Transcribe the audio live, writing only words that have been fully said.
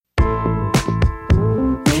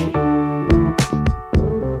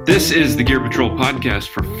This is the Gear Patrol podcast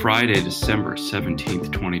for Friday, December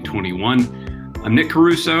 17th, 2021. I'm Nick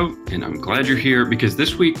Caruso, and I'm glad you're here because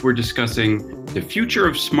this week we're discussing the future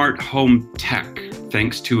of smart home tech,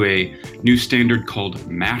 thanks to a new standard called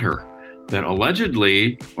Matter that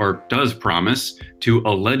allegedly, or does promise, to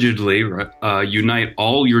allegedly unite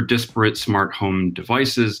all your disparate smart home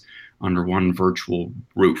devices under one virtual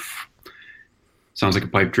roof. Sounds like a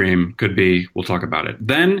pipe dream. Could be. We'll talk about it.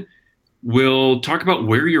 Then we'll talk about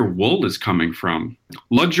where your wool is coming from.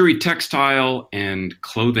 Luxury textile and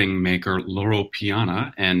clothing maker Loro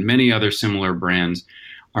Piana and many other similar brands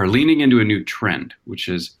are leaning into a new trend, which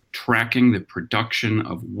is tracking the production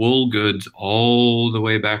of wool goods all the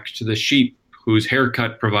way back to the sheep whose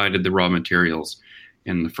haircut provided the raw materials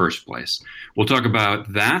in the first place. We'll talk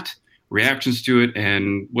about that, reactions to it,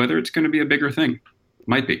 and whether it's going to be a bigger thing.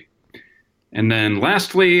 Might be. And then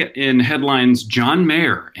lastly, in headlines, John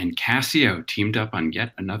Mayer and Casio teamed up on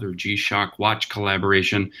yet another G-Shock watch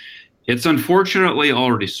collaboration. It's unfortunately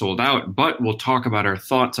already sold out, but we'll talk about our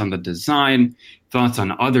thoughts on the design, thoughts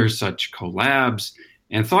on other such collabs,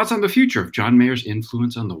 and thoughts on the future of John Mayer's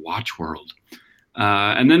influence on the watch world.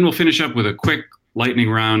 And then we'll finish up with a quick lightning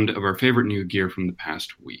round of our favorite new gear from the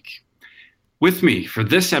past week. With me for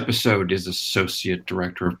this episode is Associate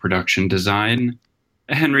Director of Production Design,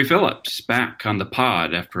 Henry Phillips, back on the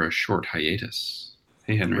pod after a short hiatus.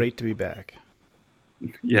 Hey, Henry. Great to be back.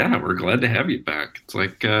 Yeah, we're glad to have you back. It's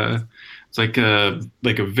like a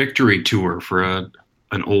victory tour for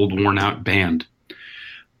an old, worn-out band.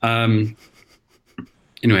 Anyway,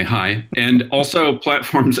 hi, and also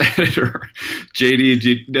Platforms editor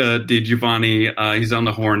JD DiGiovanni. He's on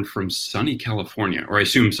the horn from sunny California, or I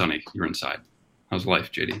assume sunny. You're inside. How's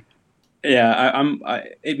life, JD? Yeah,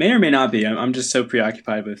 it may or may not be. I'm just so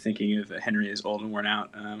preoccupied with thinking of Henry as old and worn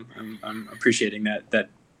out. I'm appreciating that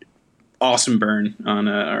awesome burn on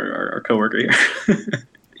our coworker here.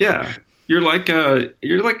 Yeah, you're like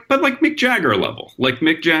Mick Jagger level. Like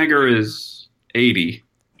Mick Jagger is 80,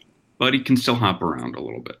 but he can still hop around a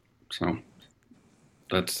little bit. So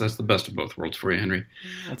that's the best of both worlds for you, Henry.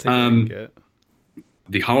 That's a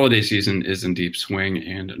The holiday season is in deep swing,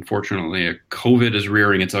 and unfortunately, COVID is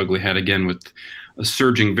rearing its ugly head again with a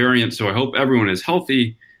surging variant. So I hope everyone is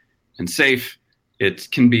healthy and safe. It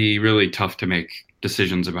can be really tough to make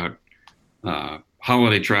decisions about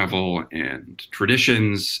holiday travel and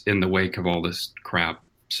traditions in the wake of all this crap.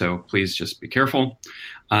 So please just be careful.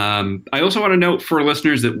 I also want to note for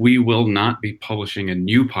listeners that we will not be publishing a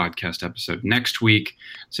new podcast episode next week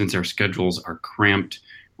since our schedules are cramped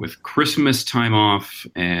with Christmas time off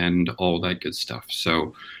and all that good stuff.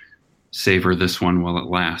 So savor this one while it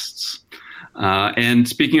lasts. And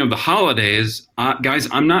speaking of the holidays, guys,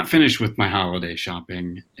 I'm not finished with my holiday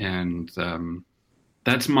shopping. And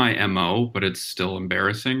that's my MO, but it's still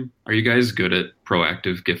embarrassing. Are you guys good at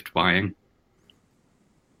proactive gift buying?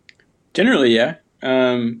 Generally, yeah.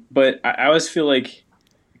 But I always feel like,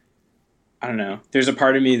 I don't know, there's a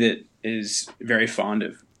part of me that is very fond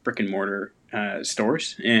of brick and mortar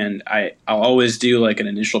stores, and I'll always do like an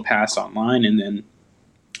initial pass online and then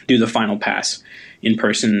do the final pass in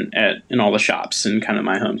person in all the shops in kind of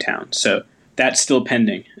my hometown. So that's still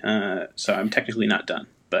pending. So I'm technically not done,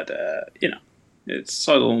 but it's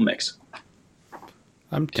a little mix.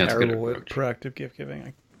 I'm terrible at proactive gift giving.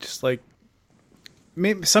 I just like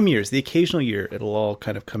maybe some years, the occasional year, it'll all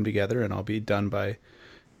kind of come together and I'll be done by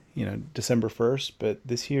December 1st. But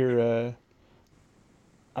this year,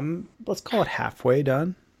 let's call it halfway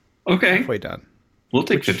done. Okay. Halfway done. We'll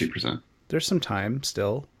take 50%. There's some time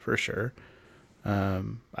still, for sure.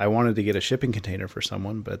 I wanted to get a shipping container for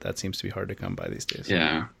someone, but that seems to be hard to come by these days.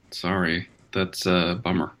 Yeah. Sorry. That's a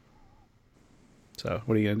bummer. So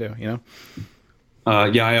what are you going to do,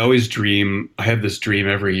 Yeah, I always dream. I have this dream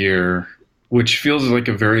every year, which feels like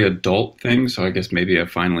a very adult thing. So I guess maybe I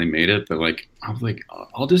finally made it. But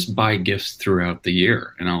I'll just buy gifts throughout the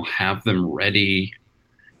year and I'll have them ready.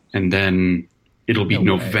 And then it'll be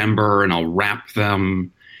November and I'll wrap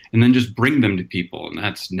them and then just bring them to people. And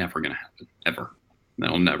that's never going to happen, ever.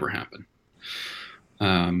 That'll never happen.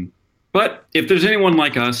 But if there's anyone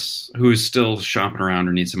like us who is still shopping around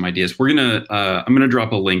or needs some ideas, I'm going to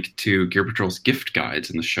drop a link to Gear Patrol's gift guides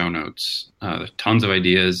in the show notes. There's tons of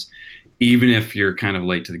ideas. Even if you're kind of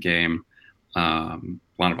late to the game, a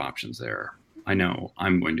lot of options there. I know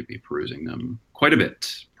I'm going to be perusing them quite a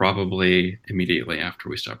bit, probably immediately after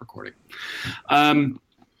we stop recording.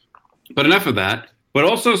 But enough of that, but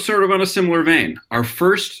also sort of on a similar vein. Our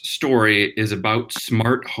first story is about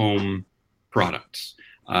smart home products.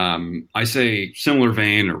 I say similar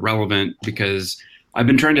vein or relevant because I've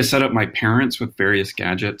been trying to set up my parents with various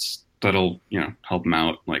gadgets that'll help them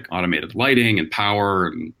out, like automated lighting and power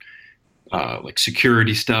and like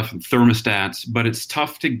security stuff and thermostats. But it's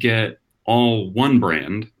tough to get all one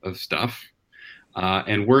brand of stuff.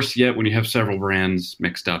 And worse yet, when you have several brands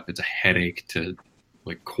mixed up, it's a headache to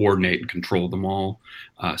like coordinate and control them all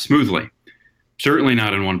smoothly. Certainly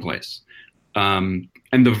not in one place. And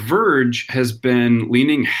The Verge has been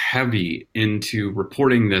leaning heavy into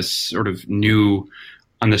reporting this sort of new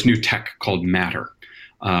tech called Matter.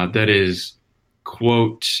 That is,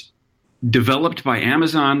 quote, developed by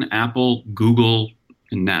Amazon, Apple, Google,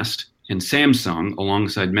 and Nest, and Samsung,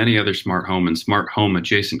 alongside many other smart home and smart home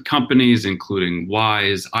adjacent companies, including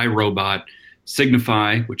Wise, iRobot,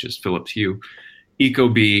 Signify, which is Philips Hue,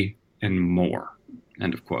 Ecobee, and more,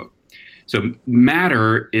 end of quote. So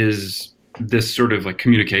Matter is this sort of like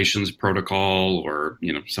communications protocol or,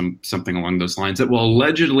 something along those lines that will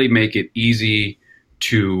allegedly make it easy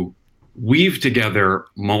to weave together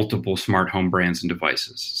multiple smart home brands and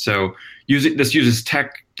devices. So this uses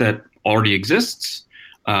tech that already exists,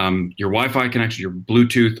 your Wi-Fi connection, your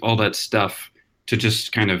Bluetooth, all that stuff, to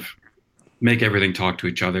just kind of make everything talk to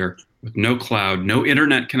each other with no cloud, no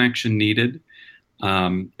internet connection needed.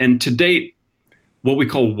 And to date, what we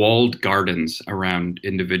call walled gardens around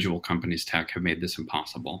individual companies' tech have made this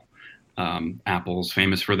impossible. Apple's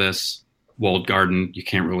famous for this. Walled garden, you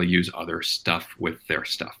can't really use other stuff with their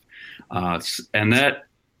stuff. And that,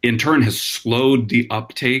 in turn, has slowed the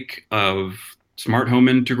uptake of smart home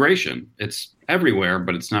integration. It's everywhere,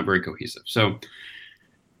 but it's not very cohesive. So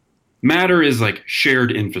Matter is like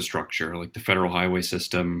shared infrastructure, like the federal highway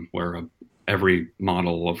system, where every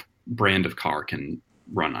model of brand of car can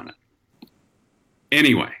run on it.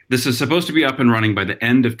 Anyway, this is supposed to be up and running by the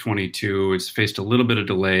end of 22. It's faced a little bit of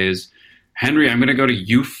delays. Henry, I'm going to go to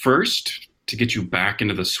you first to get you back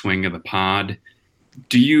into the swing of the pod.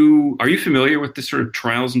 Are you familiar with the sort of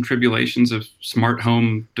trials and tribulations of smart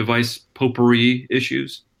home device potpourri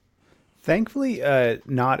issues? Thankfully,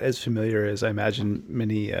 not as familiar as I imagine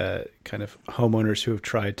many kind of homeowners who have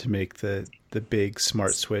tried to make the big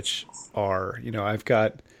smart switch are. I've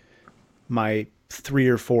got my 3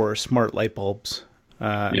 or 4 smart light bulbs.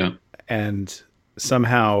 And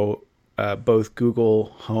somehow both Google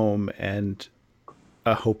Home and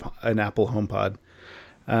an Apple HomePod,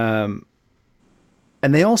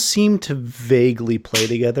 and they all seem to vaguely play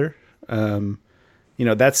together.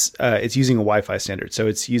 It's using a Wi-Fi standard, so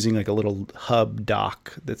it's using like a little hub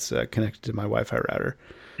dock that's connected to my Wi-Fi router,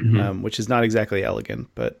 which is not exactly elegant,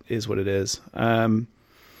 but is what it is.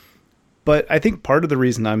 But I think part of the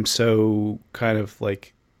reason I'm so kind of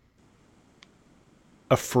like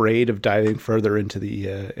afraid of diving further into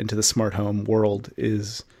the smart home world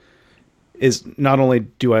is not only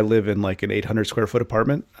do I live in like an 800 square foot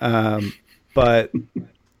apartment, but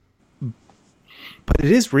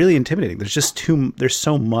it is really intimidating. There's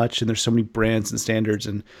so much, and there's so many brands and standards,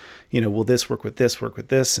 and will this work with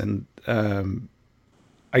this, and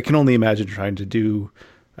I can only imagine trying to do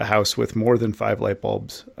a house with more than 5 light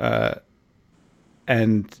bulbs,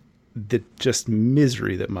 and the just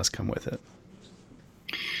misery that must come with it.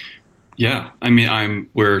 Yeah, I mean,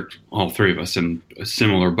 we're all 3 of us in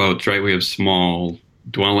similar boats, right? We have small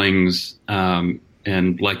dwellings,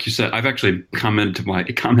 and like you said, I've actually commented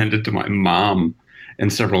to my mom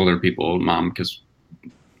and several other people, because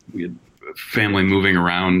we had family moving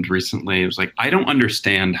around recently. It was like, I don't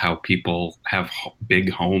understand how people have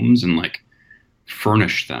big homes and like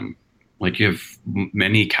furnish them. Like, you have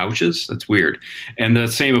many couches. That's weird. And the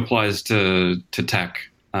same applies to tech.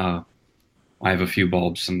 I have a few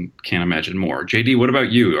bulbs and can't imagine more. JD, what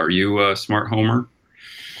about you? Are you a smart homer?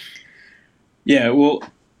 Yeah, well,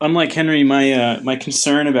 unlike Henry, my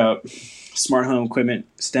concern about smart home equipment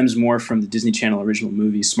stems more from the Disney Channel original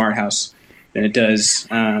movie Smart House than it does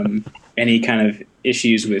any kind of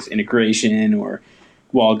issues with integration or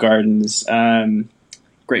walled gardens.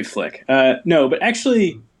 Great flick. No, but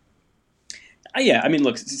actually, yeah, I mean,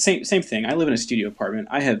 look, same thing. I live in a studio apartment.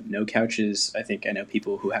 I have no couches. I think I know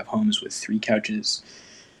people who have homes with 3 couches.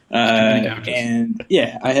 And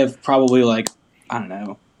yeah, I have probably like, I don't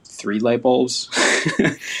know, 3 light bulbs.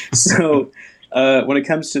 So when it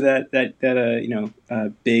comes to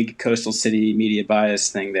that big coastal city media bias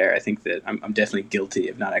thing there, I think that I'm definitely guilty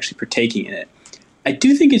of not actually partaking in it. I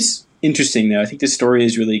do think it's interesting, though. I think this story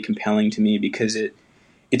is really compelling to me because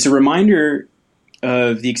it's a reminder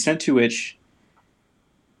of the extent to which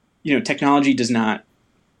technology does not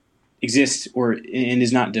exist and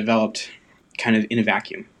is not developed kind of in a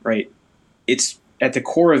vacuum, right? It's at the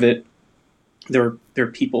core of it. There are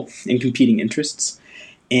people and competing interests,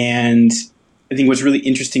 and I think what's really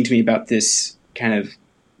interesting to me about this kind of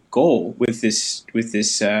goal with this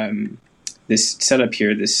setup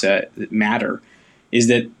here, this matter, is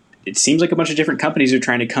that it seems like a bunch of different companies are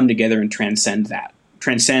trying to come together and transcend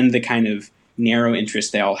the kind of narrow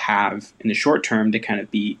interest they all have in the short term to kind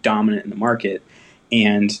of be dominant in the market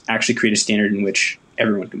and actually create a standard in which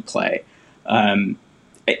everyone can play. I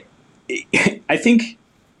think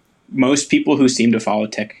most people who seem to follow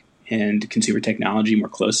tech and consumer technology more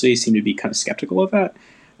closely seem to be kind of skeptical of that.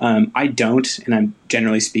 I don't, and I'm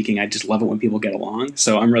generally speaking, I just love it when people get along.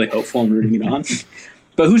 So I'm really hopeful and rooting it on.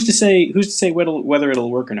 But who's to say whether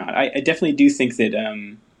it'll work or not? I definitely do think that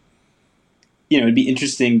it'd be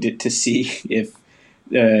interesting to see if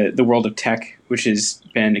the world of tech, which has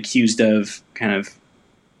been accused of kind of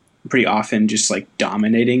pretty often just like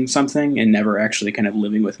dominating something and never actually kind of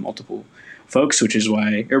living with multiple folks, which is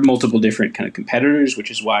why, or multiple different kind of competitors,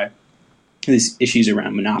 which is why these issues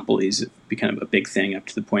around monopolies have become a big thing up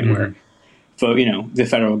to the point where, the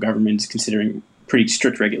federal government is considering pretty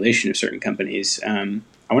strict regulation of certain companies. I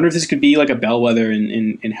wonder if this could be like a bellwether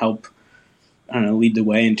and help, I don't know, lead the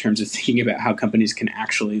way in terms of thinking about how companies can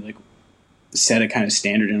actually like set a kind of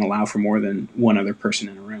standard and allow for more than one other person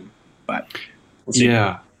in a room. But we'll see.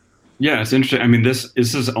 Yeah, it's interesting. I mean, this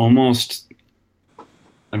is almost.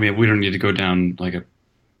 I mean, we don't need to go down like a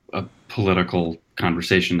political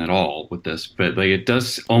conversation at all with this, but like it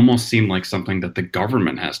does almost seem like something that the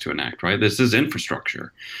government has to enact, right? This is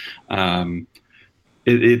infrastructure.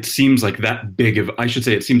 It seems like that big of. I should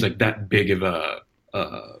say, it seems like that big of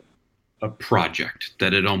a project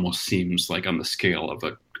that it almost seems like on the scale of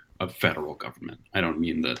a federal government. I don't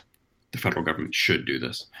mean that the federal government should do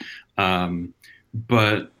this,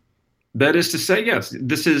 but that is to say, yes,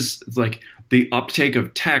 this is like the uptake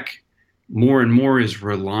of tech more and more is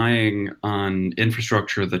relying on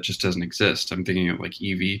infrastructure that just doesn't exist. I'm thinking of like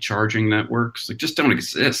EV charging networks, like just don't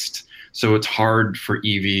exist. So it's hard for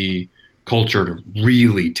EV culture to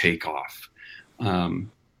really take off.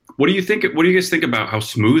 What do you think? What do you guys think about how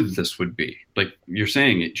smooth this would be? Like you're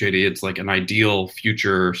saying it, JD, it's like an ideal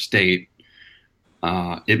future state.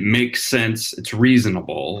 It makes sense. It's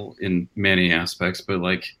reasonable in many aspects, but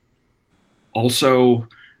like also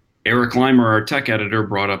Eric Leimer, our tech editor,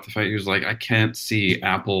 brought up the fact he was like, I can't see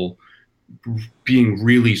Apple being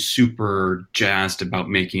really super jazzed about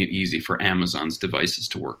making it easy for Amazon's devices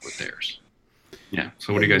to work with theirs. Yeah.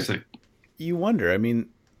 So what do you guys think? You wonder. I mean,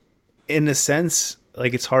 in a sense,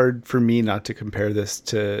 like it's hard for me not to compare this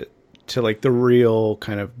to like the real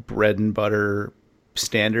kind of bread and butter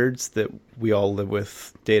standards that we all live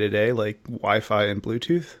with day to day, like Wi-Fi and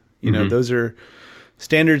Bluetooth. You know, those are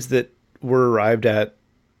standards that were arrived at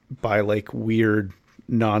by like weird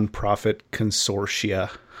nonprofit consortia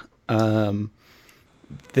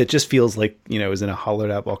that just feels like, it was in a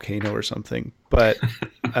hollowed out volcano or something. But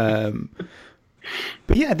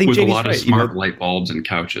yeah, I think with JD's a lot right, of smart light bulbs and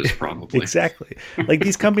couches, probably. Exactly. Like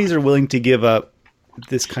these companies are willing to give up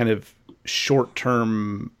this kind of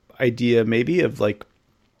short-term idea, maybe of like,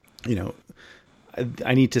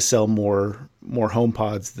 I need to sell more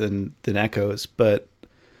HomePods than Echoes, but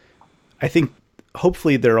I think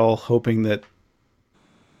hopefully they're all hoping that,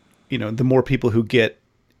 the more people who get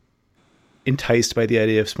enticed by the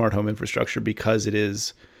idea of smart home infrastructure because it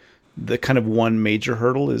is the kind of one major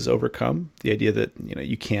hurdle is overcome, the idea that,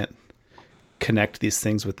 you can't connect these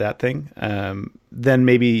things with that thing, then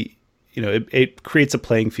maybe, it creates a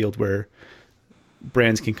playing field where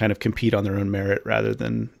brands can kind of compete on their own merit rather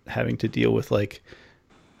than having to deal with like,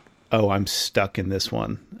 oh, I'm stuck in this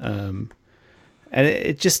one. And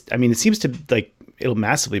it just, I mean, it seems to like, it'll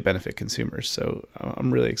massively benefit consumers. So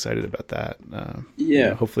I'm really excited about that.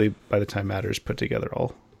 Hopefully by the time Matter's put together,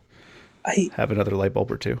 I'll have another light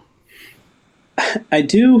bulb or two. I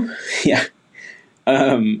do. Yeah.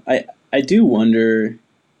 I do wonder,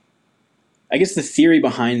 I guess the theory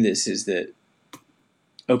behind this is that,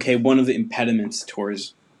 okay, one of the impediments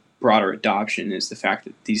towards broader adoption is the fact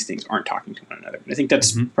that these things aren't talking to one another. And I think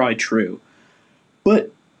that's probably true.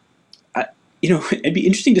 But it'd be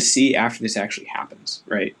interesting to see after this actually happens,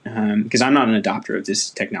 right? Because I'm not an adopter of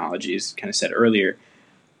this technology, as kind of said earlier.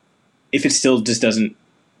 If it still just doesn't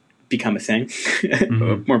become a thing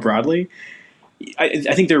more broadly,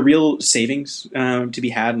 I think there are real savings to be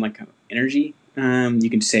had in like energy. You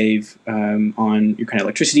can save on your kind of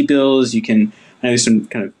electricity bills. You can, I know there's some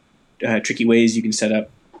kind of tricky ways you can set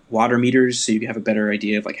up water meters so you can have a better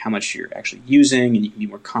idea of like how much you're actually using, and you can be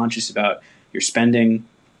more conscious about your spending.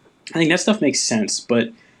 I think that stuff makes sense, but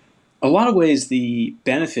a lot of ways the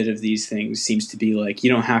benefit of these things seems to be like you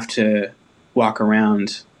don't have to walk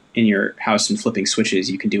around in your house and flipping switches.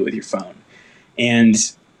 You can do it with your phone. And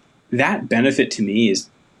that benefit to me is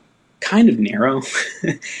kind of narrow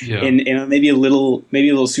and maybe a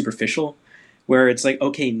little superficial, where it's like,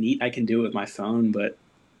 okay, neat, I can do it with my phone, but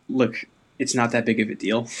look, it's not that big of a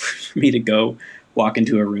deal for me to go walk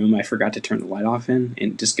into a room I forgot to turn the light off in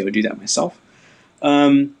and just go do that myself.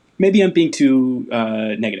 Maybe I'm being too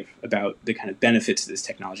negative about the kind of benefits this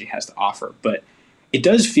technology has to offer, but it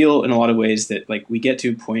does feel in a lot of ways that like we get to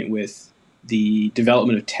a point with the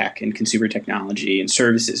development of tech and consumer technology and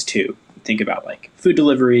services too. Think about like food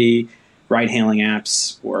delivery, ride-hailing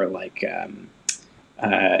apps, or like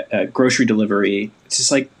grocery delivery. It's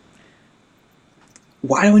just like,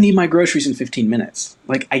 why do I need my groceries in 15 minutes?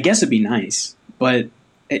 Like, I guess it'd be nice, but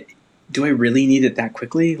do I really need it that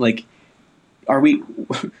quickly? Like, are we?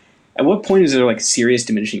 At what point is there like serious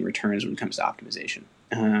diminishing returns when it comes to optimization?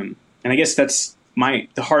 And I guess that's the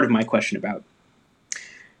heart of my question about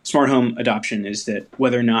smart home adoption, is that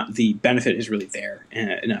whether or not the benefit is really there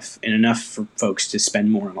enough for folks to spend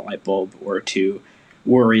more on a light bulb or to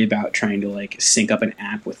worry about trying to like sync up an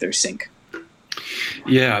app with their sink.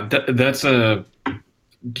 Yeah, that's a.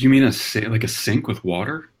 Do you mean a sink with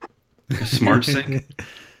water? Like a smart sink?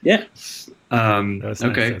 Yeah. That was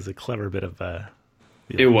nice. That was a clever bit of.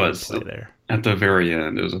 It was there at the very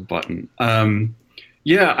end. It was a button.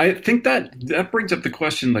 Yeah, I think that brings up the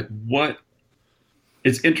question, like, what.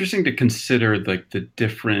 It's interesting to consider like the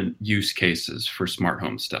different use cases for smart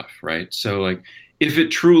home stuff, right? So like if it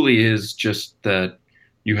truly is just that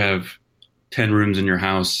you have 10 rooms in your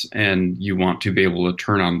house and you want to be able to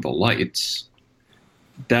turn on the lights,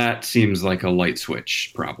 that seems like a light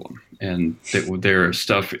switch problem. And there is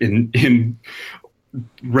stuff in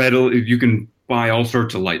readily, you can buy all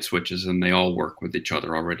sorts of light switches and they all work with each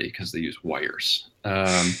other already because they use wires.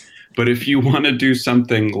 But if you want to do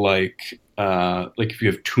something like if you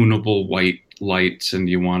have tunable white lights and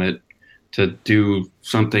you want it to do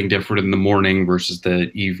something different in the morning versus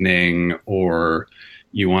the evening, or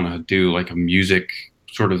you want to do like a music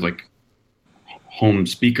sort of like home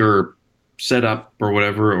speaker setup or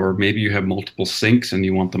whatever, or maybe you have multiple sinks and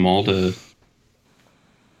you want them all to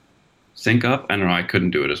sync up. I don't know. I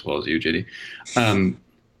couldn't do it as well as you, JD.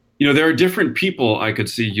 There are different people I could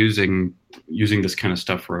see using this kind of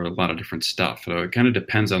stuff for a lot of different stuff. So it kind of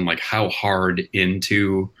depends on like how hard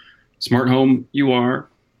into smart home you are.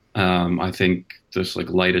 I think just like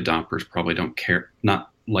light adopters probably don't care,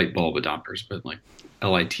 not light bulb adopters, but like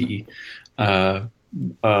LIT,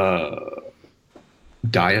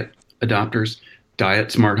 diet adopters,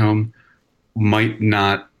 diet smart home might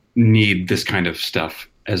not need this kind of stuff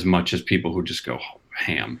as much as people who just go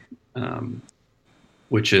ham,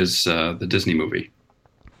 which is the Disney movie.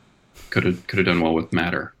 Could have done well with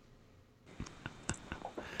Matter.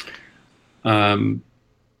 I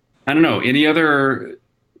don't know. Any other?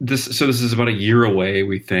 This is about a year away,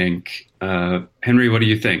 we think. Henry, what do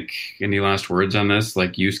you think? Any last words on this?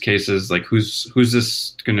 Like use cases? Like who's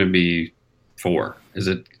this going to be for? Is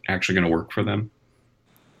it actually going to work for them?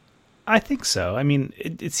 I think so. I mean,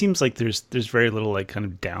 it seems like there's very little like kind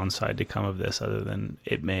of downside to come of this, other than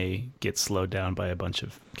it may get slowed down by a bunch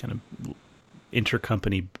of kind of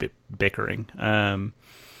intercompany bickering.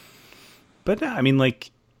 But I mean, like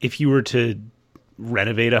if you were to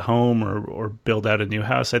renovate a home or build out a new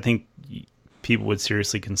house, I think people would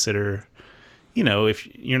seriously consider,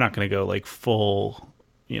 if you're not going to go like full,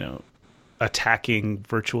 attacking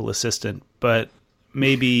virtual assistant, but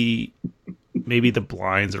maybe the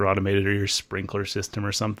blinds are automated or your sprinkler system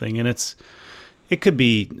or something. And it could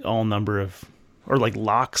be all number of, or like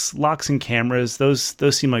locks and cameras. Those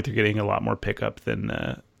seem like they're getting a lot more pickup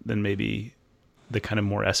than maybe the kind of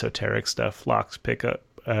more esoteric stuff. Locks, pickup,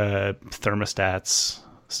 thermostats,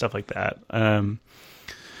 stuff like that.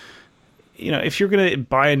 If you're going to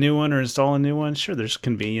buy a new one or install a new one, sure, there's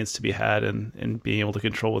convenience to be had in being able to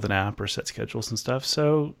control with an app or set schedules and stuff.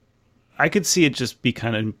 So I could see it just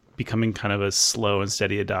becoming kind of a slow and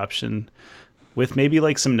steady adoption, with maybe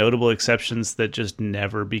like some notable exceptions that just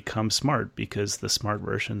never become smart because the smart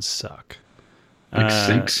versions suck. Like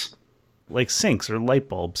sinks? Like sinks or light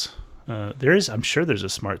bulbs. I'm sure there's a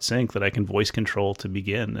smart sink that I can voice control to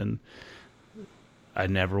begin, and I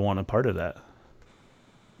never want a part of that.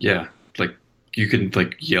 Yeah. Like you could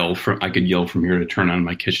like I could yell from here to turn on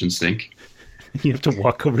my kitchen sink. You have to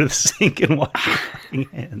walk over to the sink and wash your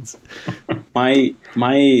hands.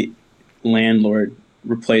 My landlord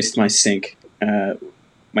replaced my sink,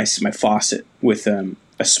 my faucet with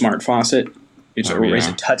a smart faucet. It's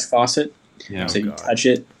a touch faucet. Yeah, so you touch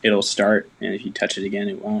it, it'll start, and if you touch it again,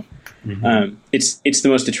 it won't. Mm-hmm. It's the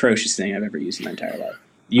most atrocious thing I've ever used in my entire life.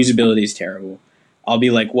 Usability is terrible. I'll be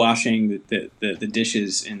like washing the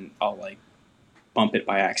dishes, and I'll like bump it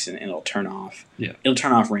by accident and it'll turn off. Yeah. It'll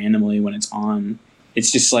turn off randomly when it's on.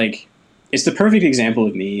 It's just like, it's the perfect example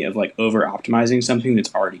of me of like over optimizing something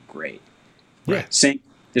that's already great. Yeah. Sink,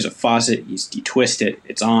 there's a faucet, you twist it,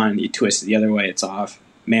 it's on, you twist it the other way, it's off.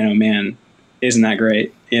 Man, oh man, isn't that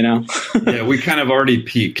great, you know? Yeah, we kind of already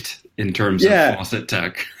peaked in terms of faucet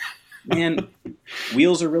tech. Man,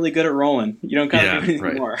 wheels are really good at rolling. You don't gotta do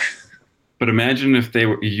anything more. But imagine if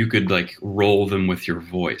you could like roll them with your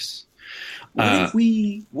voice.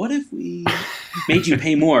 What if we made you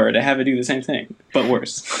pay more to have it do the same thing, but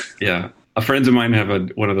worse? Yeah. Friends of mine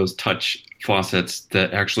have one of those touch faucets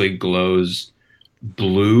that actually glows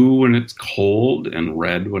blue when it's cold and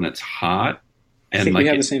red when it's hot. And I think we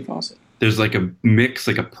have the same faucet. There's like a mix,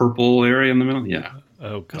 like a purple area in the middle. Yeah.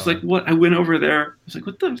 Oh, God. I was like, what? I went over there. I was like,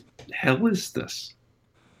 what the hell is this?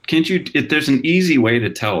 Can't you? There's an easy way to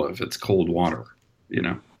tell if it's cold water, you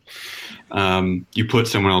know. You put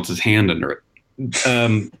someone else's hand under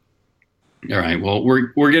it. All right. Well,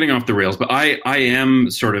 we're getting off the rails, but I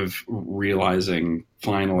am sort of realizing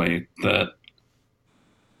finally that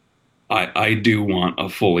I do want a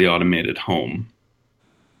fully automated home.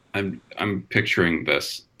 I'm picturing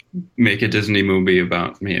this. Make a Disney movie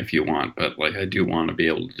about me if you want, but like I do want to be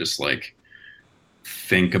able to just like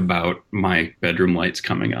think about my bedroom lights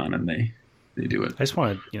coming on and they do it. I just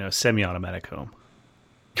want a semi-automatic home.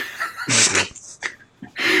 It's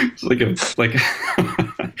like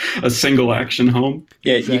a single action home.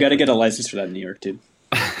 Yeah, exactly. You got to get a license for that in New York, dude.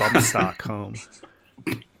 Bubble stock home.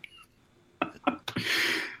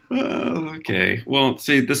 Okay. Well,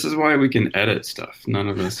 see, this is why we can edit stuff. None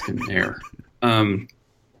of us can air.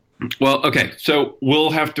 Well, okay. So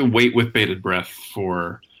we'll have to wait with bated breath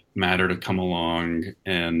for Matter to come along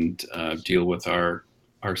and deal with our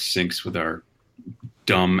sinks with our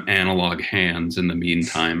dumb analog hands in the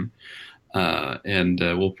meantime. And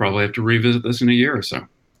we'll probably have to revisit this in a year or so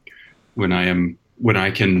when I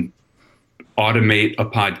can automate a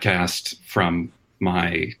podcast from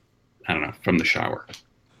from the shower.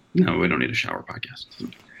 No, we don't need a shower podcast.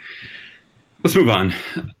 Let's move on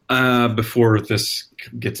before this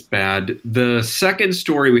gets bad. The second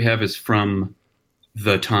story we have is from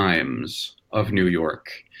The Times of New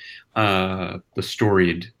York, the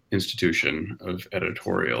storied institution of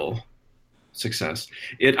editorial success.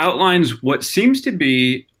 It outlines what seems to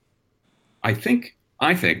be, I think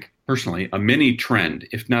personally, a mini trend,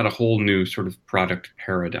 if not a whole new sort of product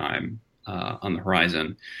paradigm on the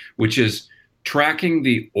horizon, which is tracking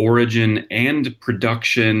the origin and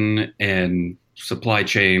production and supply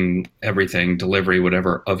chain, everything, delivery,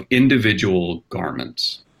 whatever, of individual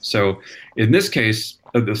garments. So in this case,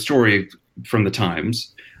 the story from the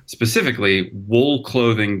Times, specifically wool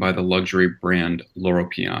clothing by the luxury brand Loro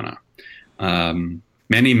Piana.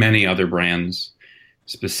 Many, many other brands,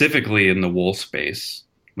 specifically in the wool space,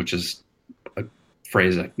 which is a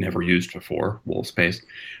phrase I've never used before, wool space,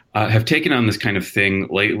 have taken on this kind of thing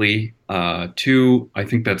lately. I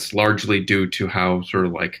think that's largely due to how sort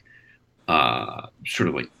of like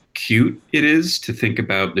cute it is to think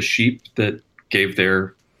about the sheep that gave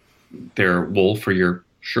their wool for your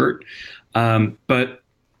shirt. But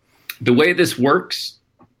the way this works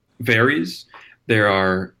varies. There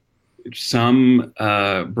are some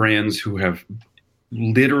brands who have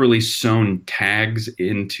literally sewn tags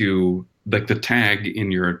into like the tag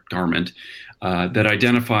in your garment that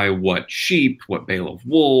identify what sheep, what bale of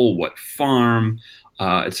wool, what farm,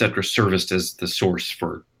 etc., serviced as the source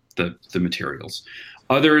for the materials.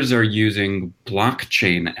 Others are using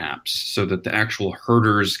blockchain apps so that the actual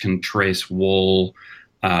herders can trace wool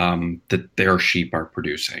that their sheep are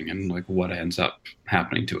producing and like what ends up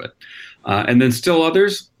happening to it. And then still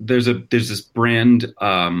others, there's this brand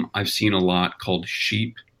I've seen a lot called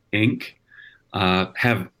Sheep Inc.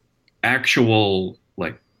 Have actual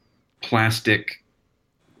like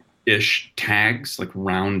plastic-ish tags, like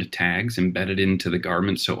round tags embedded into the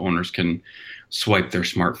garment so owners can swipe their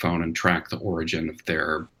smartphone and track the origin of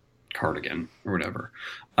their cardigan or whatever.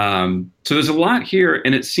 So there's a lot here,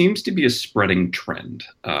 and it seems to be a spreading trend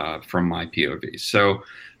from my POV. So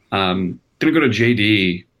I'm going to go to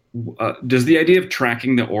JD. Does the idea of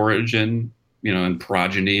tracking the origin, and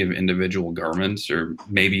progeny of individual garments or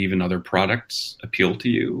maybe even other products appeal to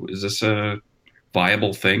you? Is this a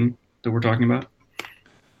viable thing that we're talking about?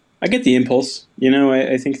 I get the impulse.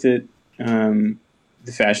 I think that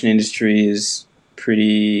the fashion industry is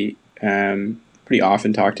pretty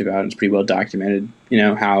often talked about. It's pretty well documented.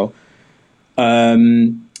 How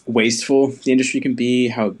wasteful the industry can be,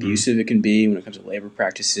 how abusive it can be when it comes to labor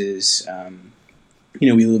practices.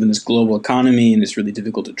 We live in this global economy, and it's really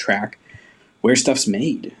difficult to track where stuff's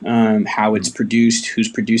made, how it's produced, who's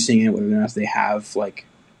producing it, whether or not they have like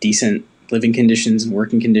decent living conditions and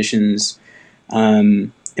working conditions.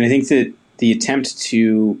 And I think that the attempt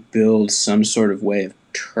to build some sort of way of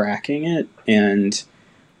tracking it and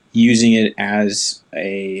using it as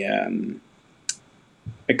a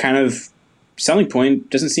kind of selling point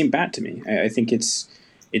doesn't seem bad to me. I think it's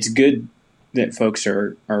good that folks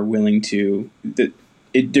are willing to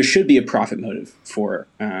there should be a profit motive for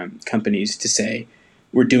companies to say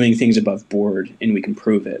we're doing things above board and we can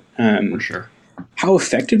prove it. For sure. How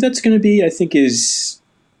effective that's going to be, I think, is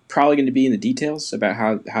probably going to be in the details about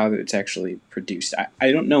how it's actually produced.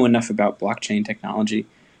 I don't know enough about blockchain technology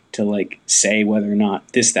to like say whether or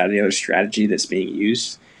not this, that, or the other strategy that's being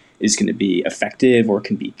used is going to be effective or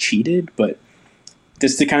can be cheated. But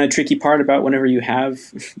that's the kind of tricky part about whenever you have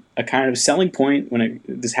a kind of selling point.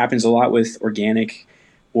 This happens a lot with organic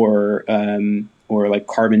or like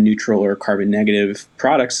carbon neutral or carbon negative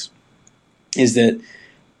products, is that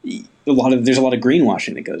there's a lot of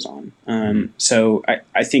greenwashing that goes on. So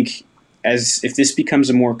I think if this becomes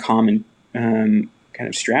a more common kind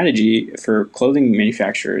of strategy for clothing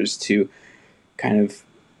manufacturers to kind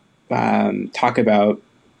of talk about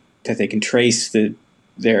that they can trace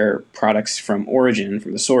their products from origin,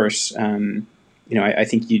 from the source, I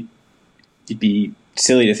think you'd be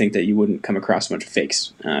silly to think that you wouldn't come across a bunch of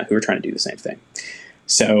fakes who are trying to do the same thing.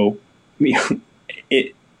 So,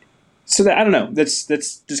 So that, I don't know. That's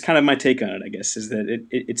just kind of my take on it, I guess, is that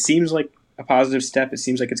it seems like a positive step. It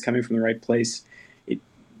seems like it's coming from the right place.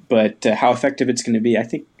 But how effective it's going to be, I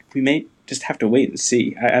think we may just have to wait and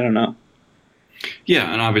see. I don't know.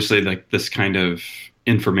 Yeah, and obviously, like this kind of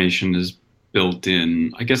information is built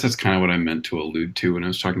in. I guess that's kind of what I meant to allude to when I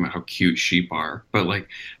was talking about how cute sheep are. But like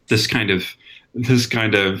this kind of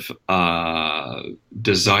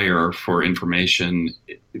desire for information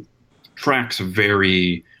tracks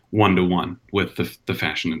very one-to-one with the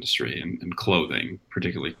fashion industry and clothing,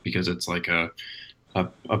 particularly because it's like a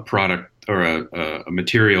product or a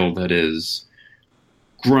material that is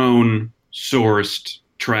grown, sourced,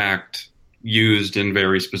 tracked, used in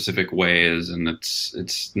very specific ways, and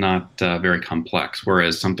it's not very complex.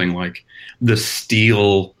 Whereas something like the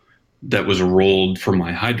steel that was rolled for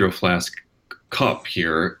my Hydro Flask cup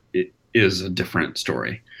here, it is a different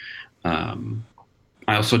story.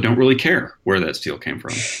 I also don't really care where that steel came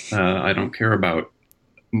from. I don't care about.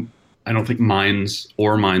 I don't think mines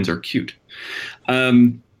are cute.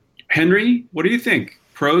 Henry, what do you think?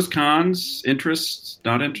 Pros, cons, interests,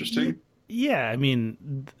 not interesting? Yeah, I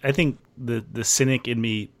mean, I think the cynic in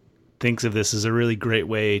me thinks of this as a really great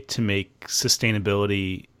way to make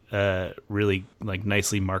sustainability really like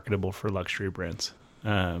nicely marketable for luxury brands.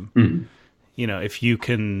 You know, if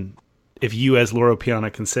you as Loro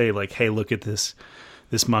Piana can say like, hey, look at this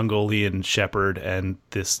Mongolian shepherd and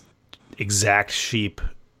this exact sheep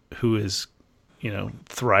who is, you know,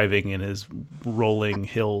 thriving in his rolling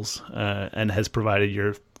hills and has provided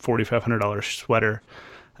your $4,500 sweater.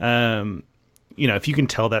 You know, if you can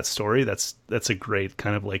tell that story, that's a great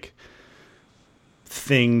kind of like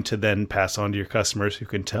thing to then pass on to your customers who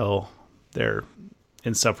can tell their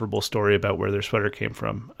insufferable story about where their sweater came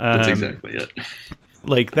from. That's exactly it.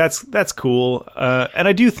 Like that's cool. And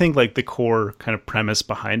I do think like the core kind of premise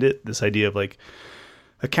behind it, this idea of like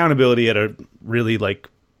accountability at a really like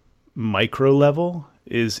micro level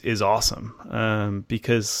is awesome.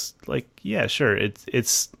 Because like, yeah, sure.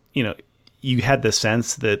 It's, you know, you had the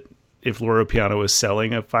sense that if Loro Piana was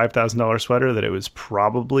selling a $5,000 sweater, that it was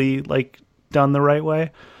probably like done the right way.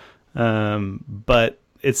 But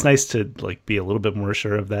it's nice to like be a little bit more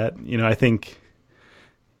sure of that. You know, I think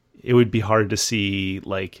it would be hard to see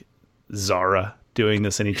like Zara doing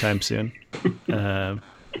this anytime soon. I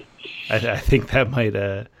think that might,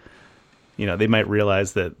 you know, they might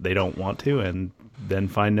realize that they don't want to and then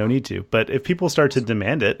find no need to. But if people start to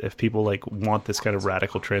demand it, if people like want this kind of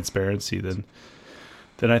radical transparency, then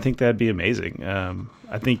I think that'd be amazing.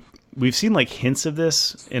 I think we've seen like hints of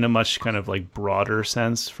this in a much kind of like broader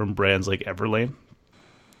sense from brands like Everlane,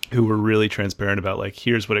 who were really transparent about like,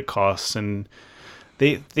 here's what it costs. And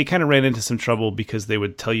they kind of ran into some trouble because they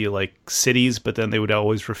would tell you like cities, but then they would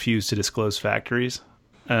always refuse to disclose factories.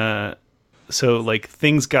 So like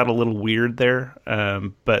things got a little weird there.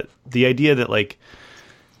 But the idea that like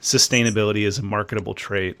sustainability is a marketable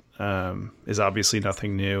trait is obviously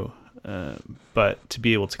nothing new. But to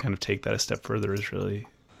be able to kind of take that a step further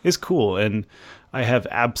is cool. And I have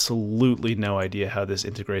absolutely no idea how this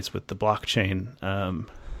integrates with the blockchain.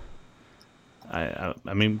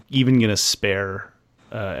 I mean, even going to spare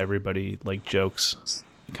everybody like jokes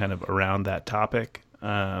kind of around that topic.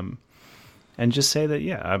 And and just say that,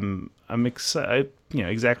 yeah, I'm excited.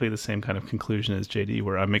 Exactly the same kind of conclusion as JD,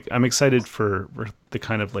 where I'm excited for the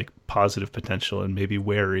kind of like positive potential and maybe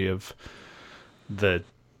wary of the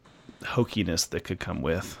hokiness that could come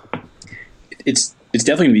with. It's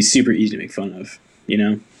definitely gonna be super easy to make fun of.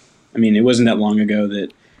 I mean, it wasn't that long ago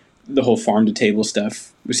that the whole farm to table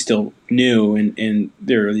stuff was still new, and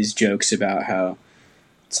there were these jokes about how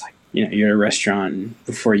it's like, you're at a restaurant and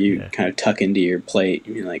before you kind of tuck into your plate,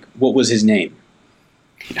 you're like, what was his name?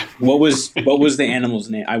 Yeah. What was the animal's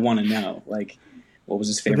name? I want to know. Like, what was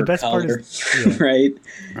his favorite color? Right.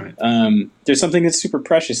 There's something that's super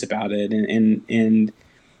precious about it, and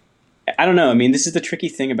I don't know. I mean, this is the tricky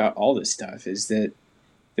thing about all this stuff, is that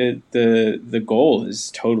the goal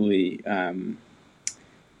is totally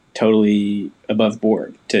above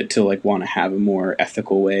board to like want to have a more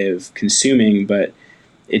ethical way of consuming, but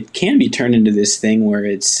it can be turned into this thing where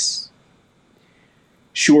it's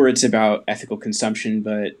about ethical consumption,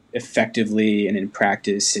 but effectively and in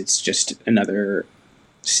practice, it's just another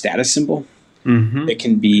status symbol. Mm-hmm. It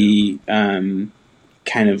can be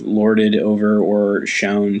kind of lorded over or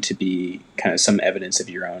shown to be kind of some evidence of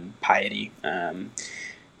your own piety.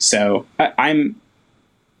 So I mean,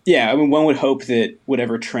 one would hope that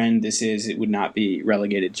whatever trend this is, it would not be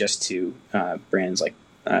relegated just to brands like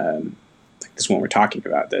this one we're talking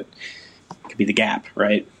about. That could be the Gap,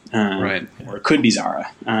 right? Right. Or it could be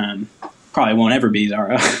Zara. Probably won't ever be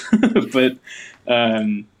Zara, but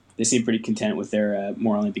they seem pretty content with their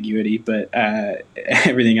moral ambiguity. But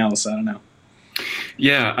everything else, I don't know.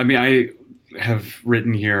 Yeah, I mean, I have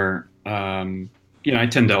written here. I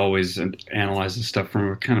tend to always analyze this stuff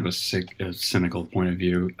from a kind of a cynical point of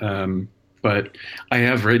view. But I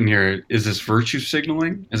have written here, is this virtue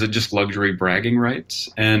signaling? Is it just luxury bragging rights?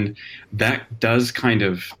 And that does kind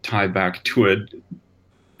of tie back to a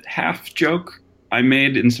half joke I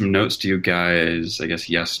made in some notes to you guys, I guess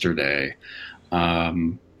yesterday,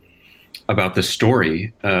 about the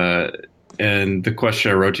story. And the question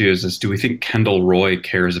I wrote to you is this: do we think Kendall Roy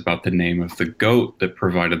cares about the name of the goat that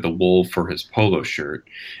provided the wool for his polo shirt?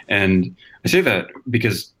 And I say that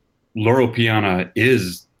because Loro Piana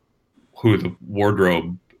is who the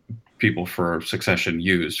wardrobe people for Succession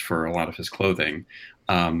used for a lot of his clothing.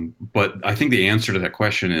 But I think the answer to that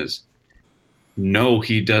question is no,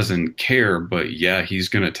 he doesn't care, but yeah, he's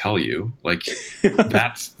going to tell you. Like,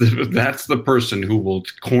 that's the person who will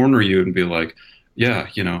corner you and be like, yeah,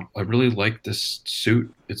 I really like this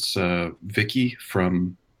suit. It's Vicky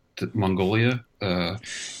from Mongolia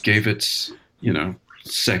gave its,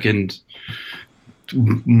 second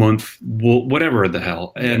month, whatever the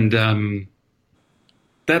hell. And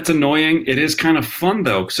that's annoying. It is kind of fun,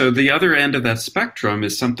 though. So the other end of that spectrum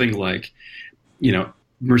is something like,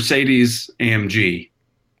 Mercedes AMG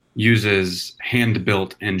uses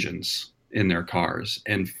hand-built engines in their cars.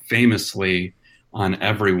 And famously, on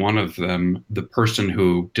every one of them, the person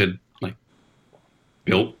who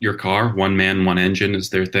built your car, one man, one engine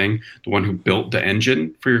is their thing. The one who built the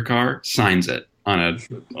engine for your car signs it on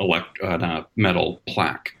a metal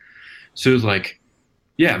plaque. So it's like,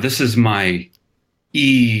 yeah, this is my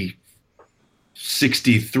E63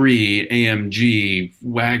 AMG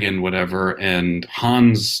wagon, whatever, and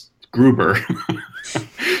Hans Gruber,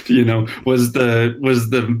 was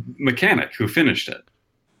the mechanic who finished it.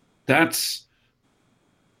 That's,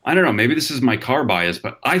 I don't know, maybe this is my car bias,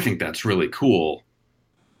 but I think that's really cool.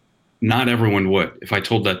 Not everyone would. If I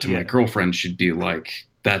told that to my girlfriend, she'd be like,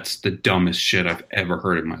 that's the dumbest shit I've ever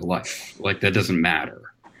heard in my life. Like, that doesn't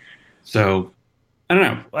matter. So, I don't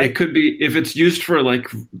know. It could be, if it's used for,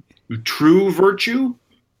 true virtue,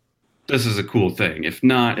 this is a cool thing. If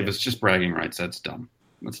not, if it's just bragging rights, that's dumb.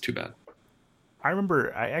 That's too bad. I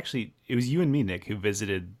remember, it was you and me, Nick, who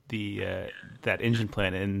visited that engine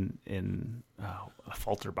plant in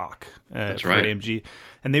Falterbach. That's right. AMG,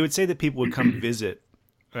 and they would say that people would come visit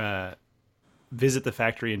the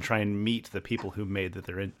factory and try and meet the people who made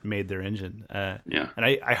their engine. And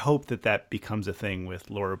I hope that becomes a thing with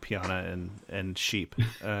Loro Piana and sheep.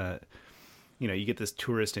 You get this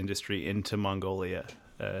tourist industry into Mongolia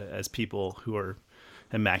as people who are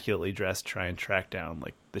immaculately dressed try and track down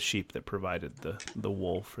the sheep that provided the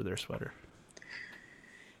wool for their sweater.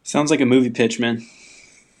 Sounds like a movie pitch, man.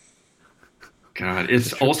 God,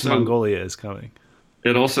 it's also Mongolia is coming.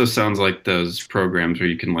 It also sounds like those programs where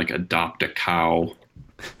you can adopt a cow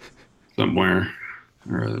somewhere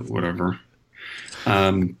or whatever.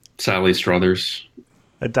 Sally Struthers.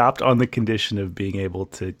 Adopt on the condition of being able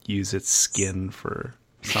to use its skin for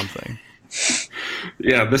something.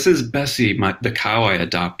 Yeah, this is Bessie, the cow I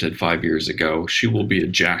adopted 5 years ago. She will be a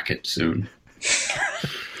jacket soon.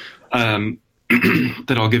 That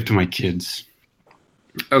I'll give to my kids.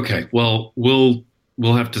 Okay. Well, we'll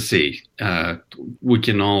have to see. We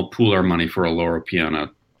can all pool our money for a Loro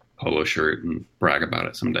Piana polo shirt and brag about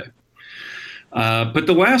it someday. But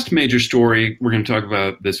the last major story we're going to talk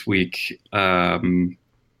about this week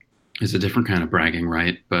is a different kind of bragging,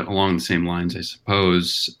 right? But along the same lines, I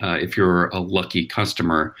suppose, if you're a lucky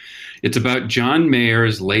customer. It's about John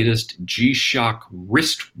Mayer's latest G-Shock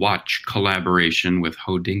wristwatch collaboration with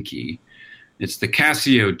Hodinkee. It's the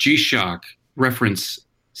Casio G-Shock reference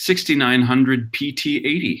 6900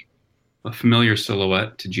 PT80, a familiar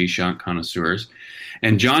silhouette to G-Shock connoisseurs.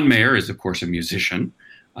 And John Mayer is, of course, a musician.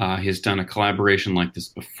 He has done a collaboration like this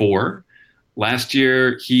before. Last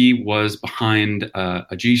year, he was behind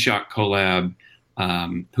a G-Shock collab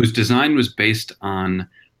whose design was based on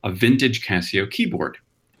a vintage Casio keyboard.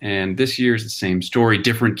 And this year is the same story.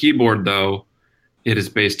 Different keyboard, though. It is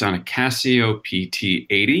based on a Casio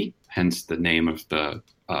PT80, hence the name of the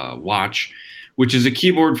watch, which is a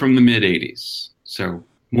keyboard from the mid-'80s. So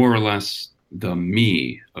more or less the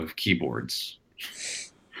me of keyboards.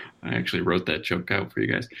 I actually wrote that joke out for you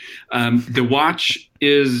guys. The watch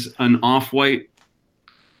is an off-white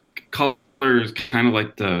color, kind of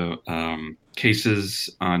like the cases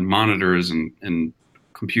on monitors and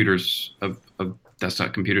computers of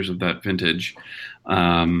desktop computers of that vintage.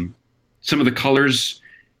 Some of the colors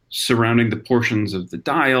surrounding the portions of the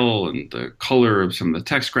dial and the color of some of the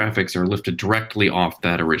text graphics are lifted directly off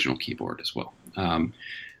that original keyboard as well.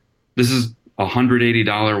 This is a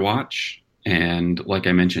 $180 watch. And like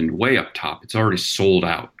I mentioned, way up top, it's already sold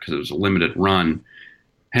out because it was a limited run.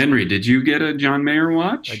 Henry, did you get a John Mayer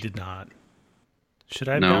watch? I did not. Should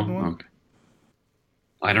I have gotten one? Okay.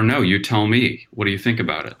 I don't know. You tell me. What do you think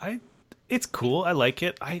about it? It's cool. I like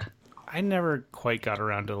it. I never quite got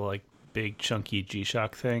around to like big chunky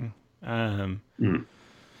G-Shock thing. You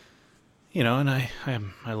know, and I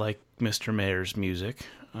like Mr. Mayer's music,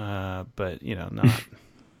 but you know, not.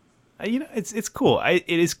 You know, it's cool. It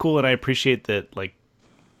is cool, and I appreciate that. Like,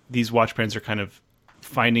 these watch brands are kind of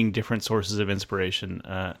finding different sources of inspiration,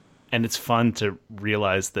 and it's fun to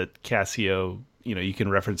realize that Casio. You know, you can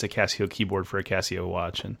reference a Casio keyboard for a Casio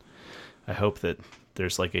watch, and I hope that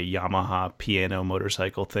there's like a Yamaha piano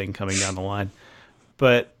motorcycle thing coming down the line.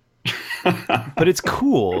 But it's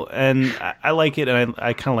cool, and I like it, and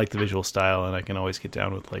I kind of like the visual style, and I can always get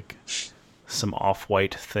down with like some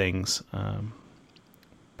off-white things.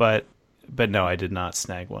 But no, I did not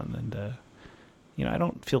snag one, and you know, I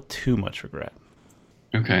don't feel too much regret.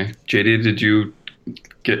 Okay, JD, did you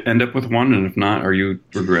end up with one, and if not, are you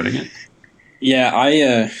regretting it? Yeah,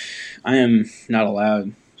 I am not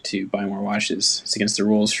allowed to buy more watches. It's against the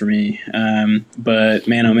rules for me. But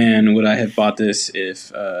man, oh man, would I have bought this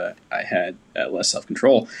if I had less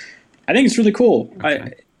self-control? I think it's really cool.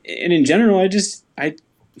 Okay. And in general, I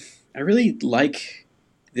really like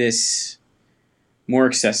this more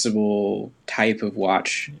accessible type of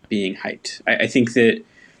watch being hyped. I think that,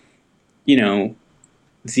 you know,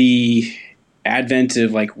 the advent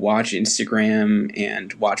of like watch Instagram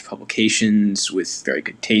and watch publications with very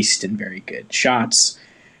good taste and very good shots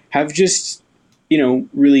have just, you know,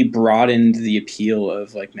 really broadened the appeal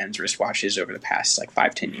of like men's wristwatches over the past like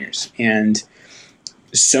 5-10 years. And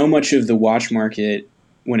so much of the watch market,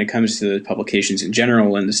 when it comes to the publications in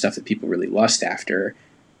general and the stuff that people really lust after,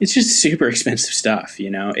 it's just super expensive stuff, you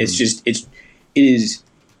know. It's just it is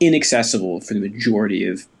inaccessible for the majority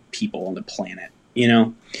of people on the planet, you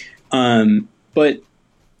know. But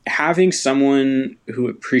having someone who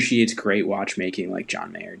appreciates great watchmaking like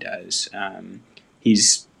John Mayer does,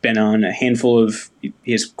 he's been on a handful of.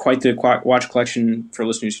 He has quite the watch collection for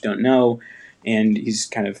listeners who don't know, and he's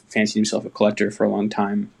kind of fancied himself a collector for a long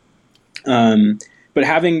time. But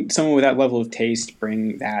having someone with that level of taste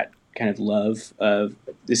bring that kind of love of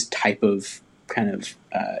this type of kind of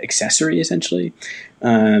accessory, essentially,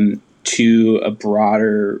 to a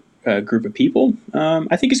broader group of people,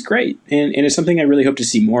 I think is great. And it's something I really hope to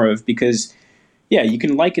see more of because, yeah, you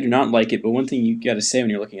can like it or not like it, but one thing you got to say when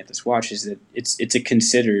you're looking at this watch is that it's a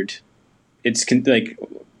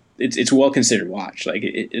well considered watch. Like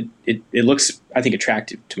it looks, I think,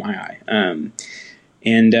 attractive to my eye.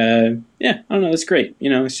 Yeah, I don't know. That's great. You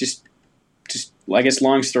know, it's just, I guess,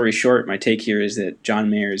 long story short, my take here is that John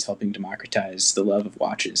Mayer is helping democratize the love of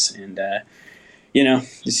watches. And, you know,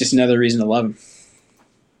 it's just another reason to love him.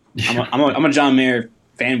 Yeah. I'm a John Mayer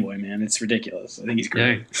fanboy, man. It's ridiculous. I think he's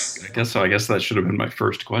great. Yeah, I guess so. I guess that should have been my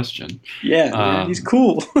first question. Yeah, man, he's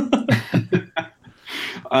cool.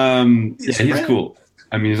 He's cool.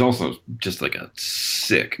 I mean, he's also just like a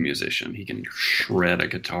sick musician. He can shred a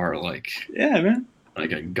guitar like a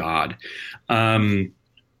god.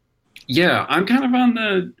 Yeah, I'm kind of on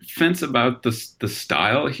the fence about the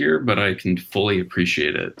style here, but I can fully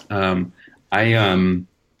appreciate it. I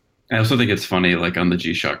also think it's funny, like on the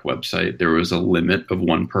G-Shock website, there was a limit of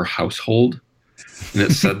one per household, and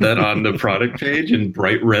it said that on the product page in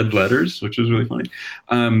bright red letters, which was really funny.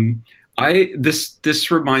 I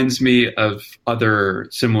this reminds me of other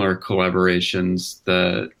similar collaborations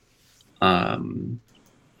that,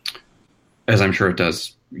 as I'm sure it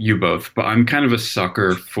does you both, but I'm kind of a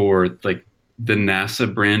sucker for like the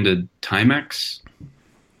NASA branded Timex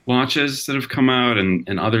watches that have come out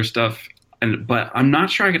and other stuff. But I'm not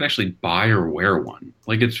sure I could actually buy or wear one.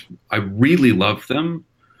 Like I really love them,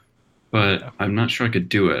 but I'm not sure I could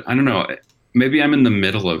do it. I don't know. Maybe I'm in the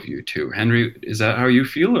middle of you two. Henry, is that how you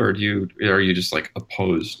feel, or are you just like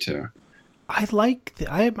opposed to? I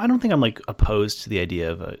don't think I'm like opposed to the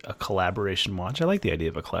idea of a collaboration watch. I like the idea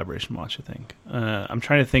of a collaboration watch. I think I'm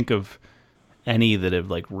trying to think of any that have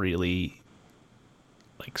like really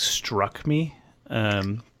like struck me.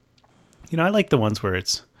 I like the ones where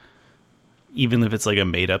it's, even if it's like a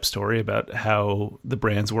made up story about how the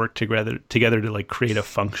brands work together to like create a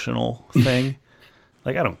functional thing.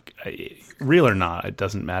 Like real or not, it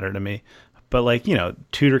doesn't matter to me. But like,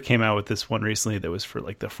 Tudor came out with this one recently that was for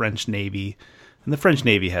like the French Navy, and the French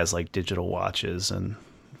Navy has like digital watches and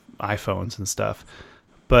iPhones and stuff.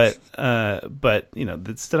 But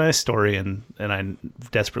it's a nice story, and I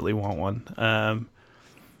desperately want one.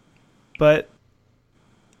 But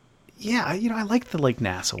yeah, I like the like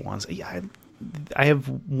NASA ones. Yeah, I have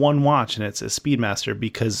one watch, and it's a Speedmaster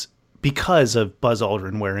because of Buzz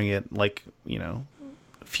Aldrin wearing it like, a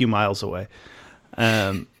few miles away.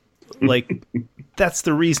 Like that's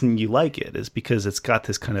the reason you like it, is because it's got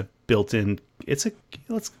this kind of built-in,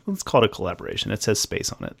 let's call it a collaboration. It says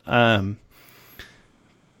space on it.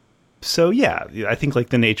 So yeah, I think like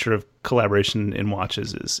the nature of collaboration in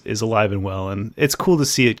watches is alive and well, and it's cool to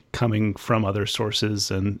see it coming from other sources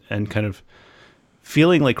and kind of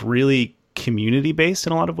feeling like really community based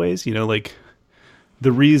in a lot of ways. Like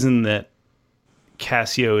the reason that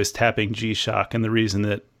Casio is tapping G-Shock, and the reason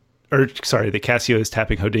that Casio is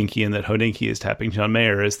tapping Hodinkee, and that Hodinkee is tapping John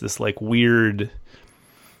Mayer, is this like weird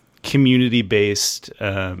community based,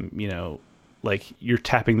 like you're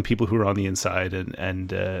tapping the people who are on the inside and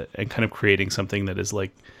kind of creating something that is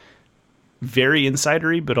like very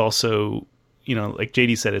insidery, but also, like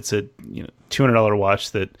JD said, it's a $200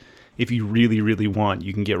 watch that if you really, really want,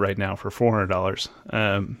 you can get right now for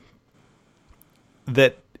 $400.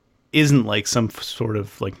 That isn't like some sort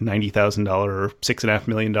of like $90,000 or $6.5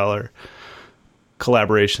 million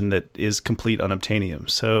collaboration that is complete unobtainium.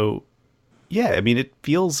 So yeah, I mean, it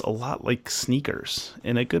feels a lot like sneakers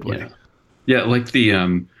in a good way. Yeah, like the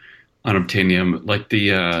unobtainium, like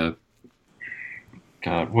the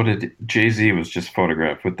God, what did Jay-Z was just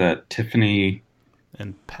photographed with that Tiffany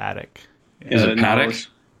and Paddock? Is it Paddock?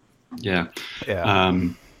 Yeah.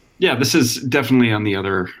 Yeah, this is definitely on the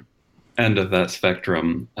other end of that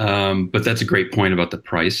spectrum. But that's a great point about the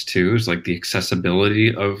price too. Is like the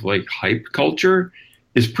accessibility of like hype culture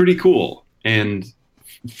is pretty cool. And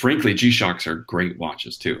frankly, G-Shocks are great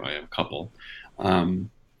watches too. I have a couple.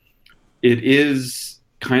 It is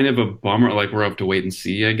kind of a bummer. Like we'll have to wait and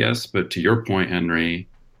see, I guess. But to your point, Henry,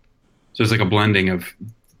 so it's like a blending of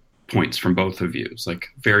points from both of you. It's like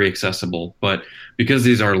very accessible, but because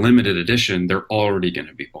these are limited edition, they're already going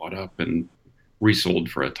to be bought up and resold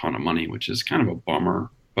for a ton of money, which is kind of a bummer.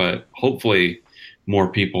 But hopefully more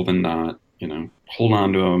people than not, hold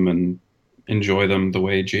on to them and enjoy them the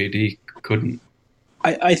way JD couldn't.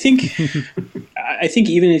 I think I think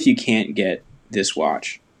even if you can't get this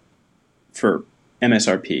watch for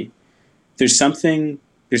MSRP, there's some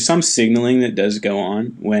signaling that does go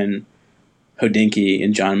on when Hodinkee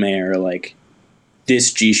and John Mayer are like,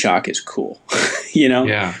 this G-Shock is cool.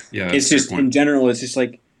 Yeah. It's just in general, it's just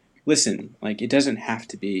like, listen, like it doesn't have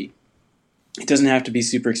to be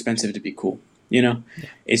super expensive to be cool.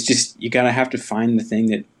 It's just, you gotta have to find the thing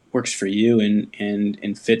that works for you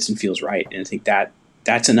and fits and feels right. And I think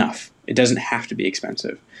that's enough. It doesn't have to be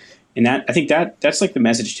expensive. And I think that's like the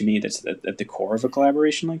message to me that's at the core of a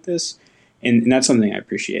collaboration like this. And that's something I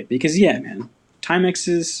appreciate because, yeah, man,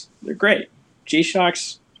 Timexes, they're great.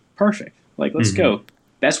 G-Shocks, perfect. Like, let's go.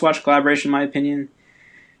 Best watch collaboration, in my opinion.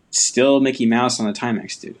 Still Mickey Mouse on a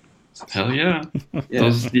Timex, dude. Hell yeah.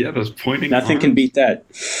 Those pointing Nothing arms. Can beat that.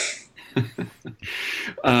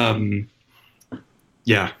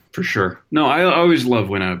 Yeah, for sure. No, I always love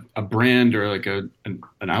when a brand or like an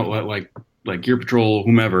outlet like Gear Patrol,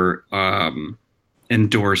 whomever,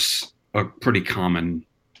 endorse a pretty common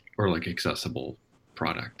or like accessible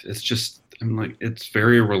product. It's just, I'm like, it's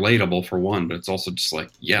very relatable for one, but it's also just like,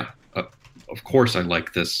 yeah, of course I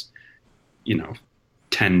like this,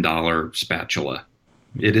 $10 spatula.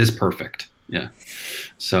 It is perfect. Yeah.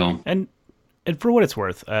 So and for what it's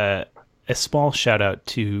worth, a small shout out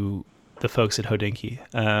to the folks at Hodinkee.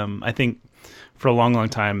 I think for a long, long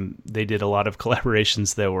time they did a lot of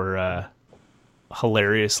collaborations that were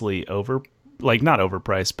hilariously not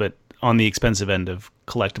overpriced, but on the expensive end of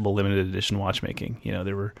collectible limited edition watchmaking.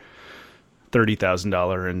 There were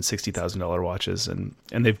 $30,000 and $60,000 watches, and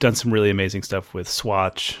they've done some really amazing stuff with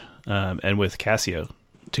Swatch and with Casio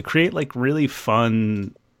to create like really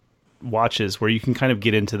fun watches where you can kind of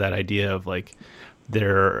get into that idea of like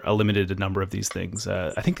there are a limited number of these things.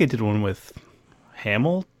 I think they did one with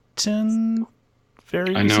Hamilton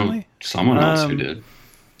very recently. I know someone else who did.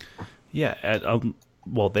 Yeah,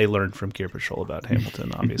 well, they learned from Gear Patrol about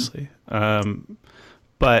Hamilton, obviously.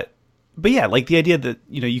 But yeah, like the idea that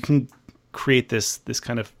you can create this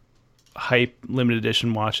kind of hype limited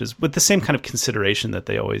edition watches with the same kind of consideration that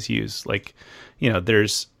they always use. Like,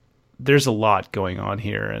 there's a lot going on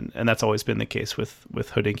here, and that's always been the case with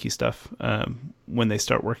Hodinkee stuff when they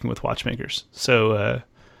start working with watchmakers. So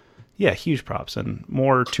yeah, huge props and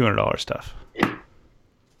more $200 stuff.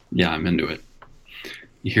 Yeah, I'm into it.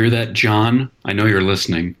 You hear that, John? I know you're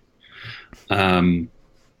listening.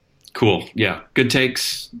 Cool. Yeah, good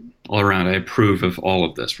takes all around. I approve of all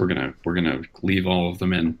of this. We're gonna leave all of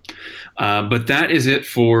them in. But that is it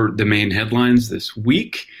for the main headlines this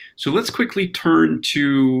week. So let's quickly turn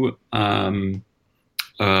to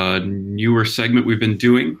a newer segment we've been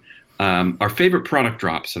doing. Our favorite product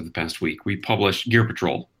drops of the past week. We published Gear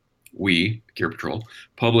Patrol. Gear Patrol,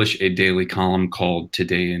 publish a daily column called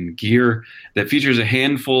Today in Gear that features a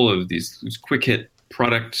handful of these quick hit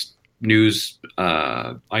product news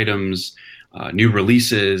items, new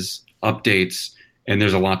releases, updates, and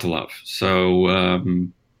there's a lot to love. So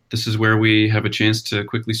this is where we have a chance to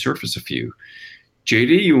quickly surface a few.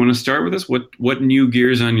 JD, you want to start with us? What new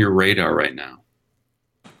gear's on your radar right now?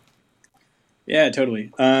 Yeah,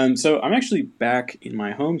 totally. So I'm actually back in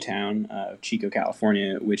my hometown of Chico,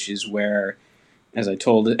 California, which is where, as I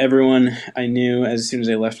told everyone I knew as soon as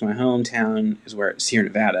I left my hometown, is where Sierra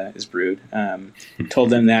Nevada is brewed.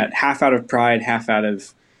 Told them that half out of pride, half out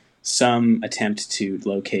of some attempt to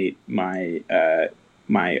locate my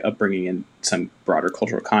my upbringing in some broader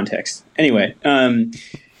cultural context. Anyway,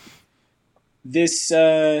 this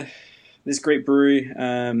great brewery,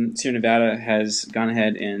 Sierra Nevada, has gone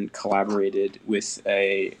ahead and collaborated with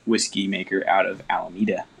a whiskey maker out of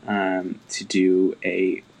Alameda to do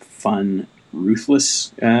a fun,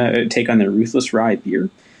 ruthless take on their ruthless rye beer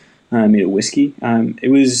made of whiskey.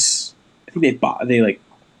 It was, I think they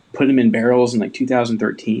put them in barrels in like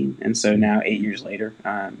 2013, and so now 8 years later,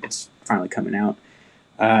 it's finally coming out.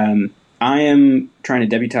 I am trying to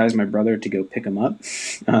deputize my brother to go pick them up.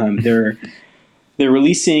 They're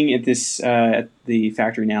releasing at the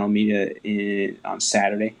factory in Alameda on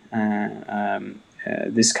Saturday,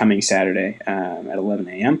 this coming Saturday at 11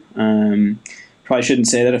 a.m. Probably shouldn't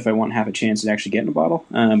say that if I want half a chance at actually getting a bottle,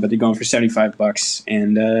 but they're going for $75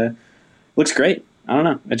 and looks great. I don't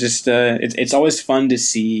know. It's always fun to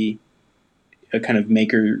see a kind of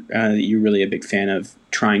maker that you're really a big fan of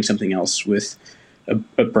trying something else with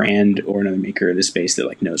a brand or another maker in the space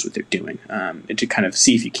that knows what they're doing, and to kind of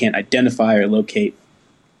see if you can't identify or locate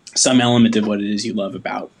some element of what it is you love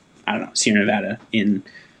about, I don't know, Sierra Nevada in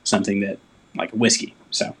something that like whiskey.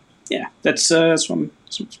 So yeah, that's what I'm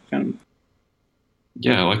kind of.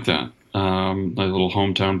 Yeah, I like that. My little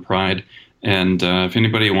hometown pride. And if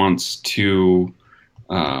anybody wants to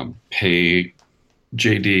pay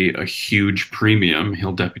JD a huge premium,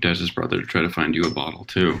 he'll deputize his brother to try to find you a bottle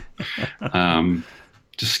too.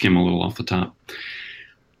 Just skim a little off the top.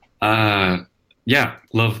 Yeah,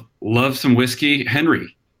 love some whiskey.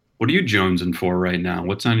 Henry, what are you jonesing for right now?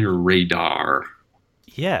 What's on your radar?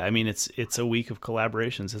 Yeah, I mean it's a week of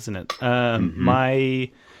collaborations, isn't it?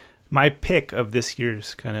 My pick of this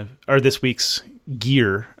week's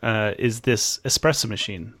gear is this espresso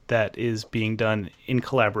machine that is being done in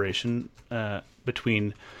collaboration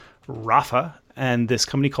between Rafa and this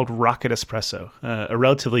company called Rocket Espresso, a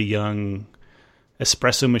relatively young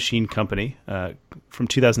espresso machine company from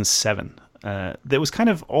 2007 that was kind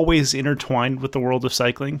of always intertwined with the world of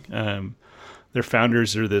cycling. Their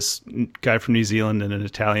founders are this guy from New Zealand and an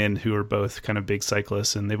Italian who are both kind of big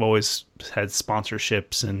cyclists, and they've always had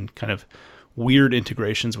sponsorships and kind of weird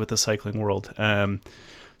integrations with the cycling world.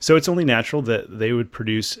 So it's only natural that they would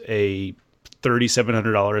produce a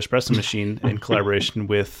 $3,700 espresso machine in collaboration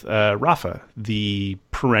with Rafa, the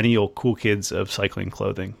perennial cool kids of cycling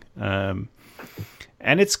clothing. And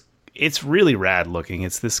it's really rad looking.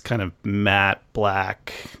 It's this kind of matte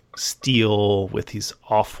black steel with these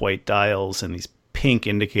off-white dials and these pink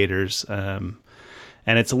indicators.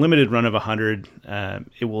 And it's a limited run of 100.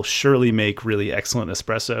 It will surely make really excellent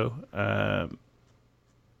espresso.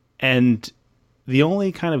 And the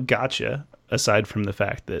only kind of gotcha, aside from the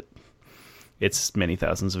fact that it's many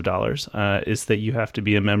thousands of dollars, is that you have to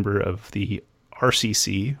be a member of the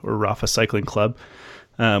RCC, or Rafa Cycling Club,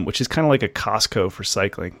 which is kind of like a Costco for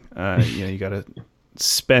cycling. You got to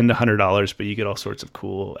spend $100, but you get all sorts of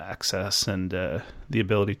cool access and the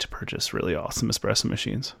ability to purchase really awesome espresso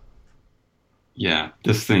machines. Yeah,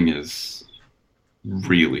 this thing is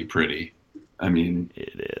really pretty. I mean,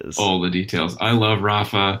 it is. All the details. I love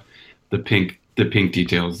Rafa, the pink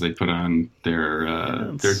details they put on their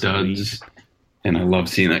duds, and I love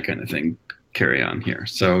seeing that kind of thing carry on here.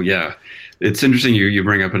 So yeah, it's interesting you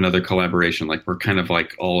bring up another collaboration. Like, we're kind of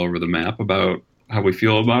like all over the map about how we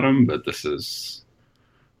feel about them, but it's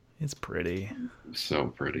pretty. So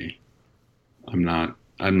pretty. I'm not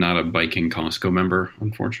a biking Costco member,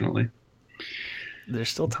 unfortunately. There's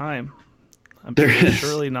still time. I'm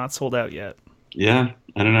surely not sold out yet. Yeah,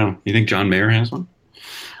 I don't know. You think John Mayer has one?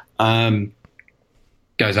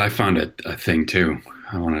 Guys, I found a thing too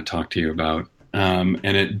I want to talk to you about. And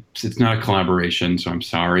it's not a collaboration, so I'm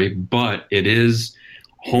sorry, but it is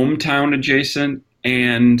hometown adjacent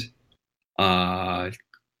and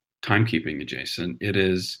timekeeping adjacent. It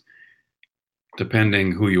is,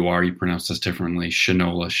 depending who you are, you pronounce this differently,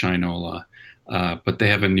 Shinola. But they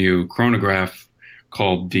have a new chronograph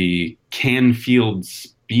called the Canfield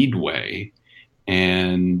Speedway,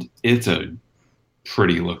 and it's a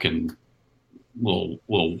pretty looking little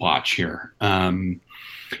watch here.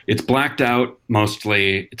 It's blacked out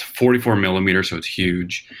mostly. It's 44 millimeter, so it's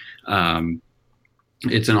huge.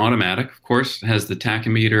 It's an automatic, of course. It has the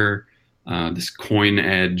tachymeter, this coin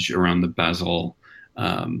edge around the bezel,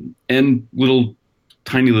 and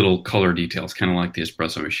tiny little color details, kind of like the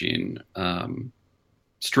espresso machine.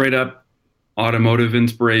 Straight up automotive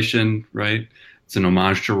inspiration, right? It's an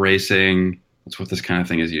homage to racing. That's what this kind of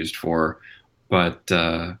thing is used for. But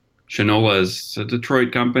Shinola is a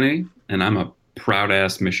Detroit company, and I'm a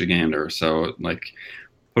proud-ass Michigander. So, like,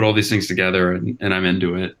 put all these things together, and I'm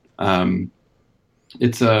into it. And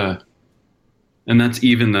that's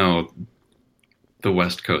even though the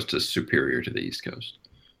West Coast is superior to the East Coast.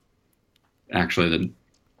 Actually,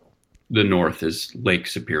 the North is Lake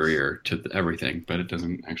Superior to everything, but it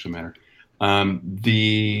doesn't actually matter.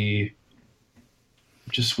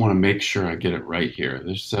 Just want to make sure I get it right here.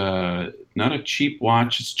 There's not a cheap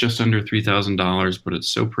watch. It's just under $3,000, but it's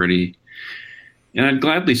so pretty. And I'd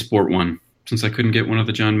gladly sport one since I couldn't get one of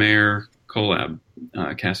the John Mayer collab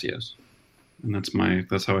Casios. And that's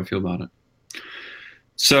how I feel about it.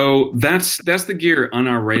 So that's the gear on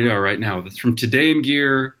our radar right now. That's from Today in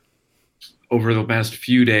Gear over the past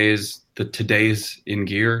few days. The Today in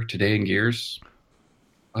Gears.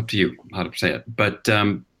 Up to you how to say it. But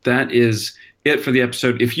that is it for the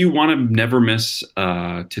episode. If you want to never miss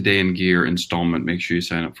Today in Gear installment, make sure you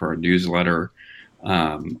sign up for our newsletter,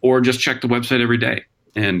 or just check the website every day,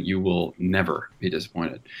 and you will never be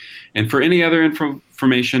disappointed. And for any other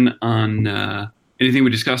information on anything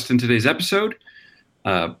we discussed in today's episode,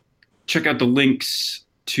 check out the links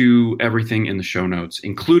to everything in the show notes,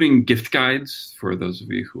 including gift guides for those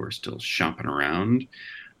of you who are still shopping around.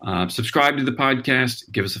 Subscribe to the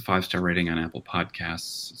podcast. Give us a 5-star rating on Apple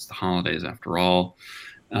Podcasts. It's the holidays after all.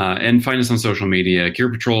 And find us on social media. Gear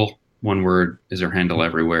Patrol, one word, is our handle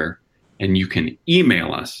everywhere. And you can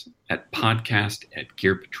email us at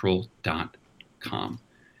podcast@gearpatrol.com.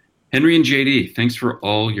 Henry and JD, thanks for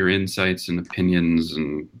all your insights and opinions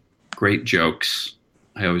and great jokes.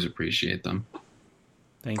 I always appreciate them.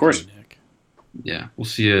 Thank you, Nick. Yeah, we'll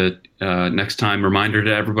see you next time. Reminder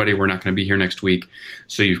to everybody, we're not going to be here next week.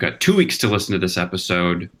 So you've got 2 weeks to listen to this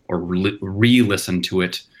episode or re-listen to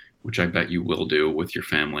it, which I bet you will do with your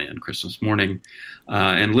family on Christmas morning.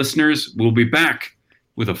 And listeners, we'll be back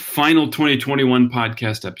with a final 2021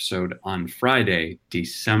 podcast episode on Friday,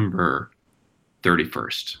 December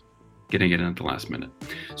 31st. Getting it in at the last minute.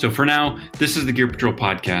 So for now, this is the Gear Patrol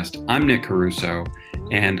podcast. I'm Nick Caruso.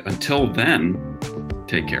 And until then,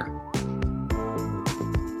 take care.